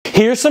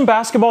Here's some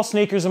basketball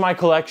sneakers in my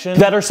collection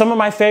that are some of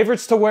my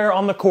favorites to wear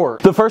on the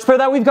court. The first pair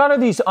that we've got are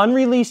these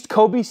unreleased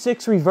Kobe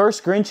 6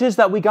 reverse Grinches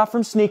that we got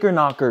from Sneaker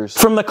Knockers.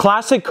 From the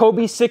classic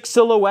Kobe 6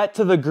 silhouette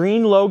to the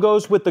green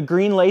logos with the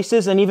green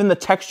laces and even the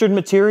textured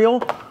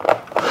material,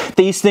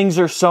 these things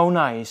are so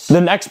nice.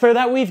 The next pair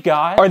that we've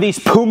got are these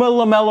Puma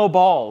LaMelo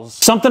balls.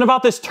 Something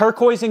about this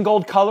turquoise and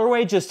gold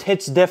colorway just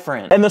hits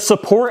different. And the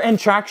support and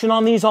traction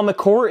on these on the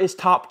court is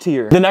top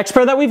tier. The next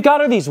pair that we've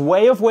got are these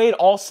Way of Wade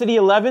All City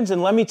 11s,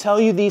 and let me tell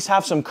you, these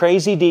have some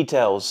crazy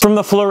details. From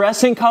the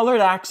fluorescent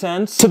colored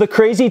accents to the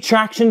crazy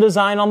traction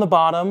design on the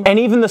bottom and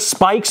even the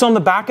spikes on the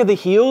back of the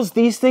heels,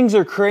 these things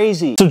are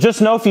crazy. So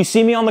just know if you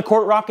see me on the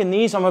court rocking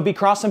these, I'm gonna be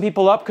crossing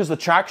people up because the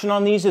traction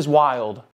on these is wild.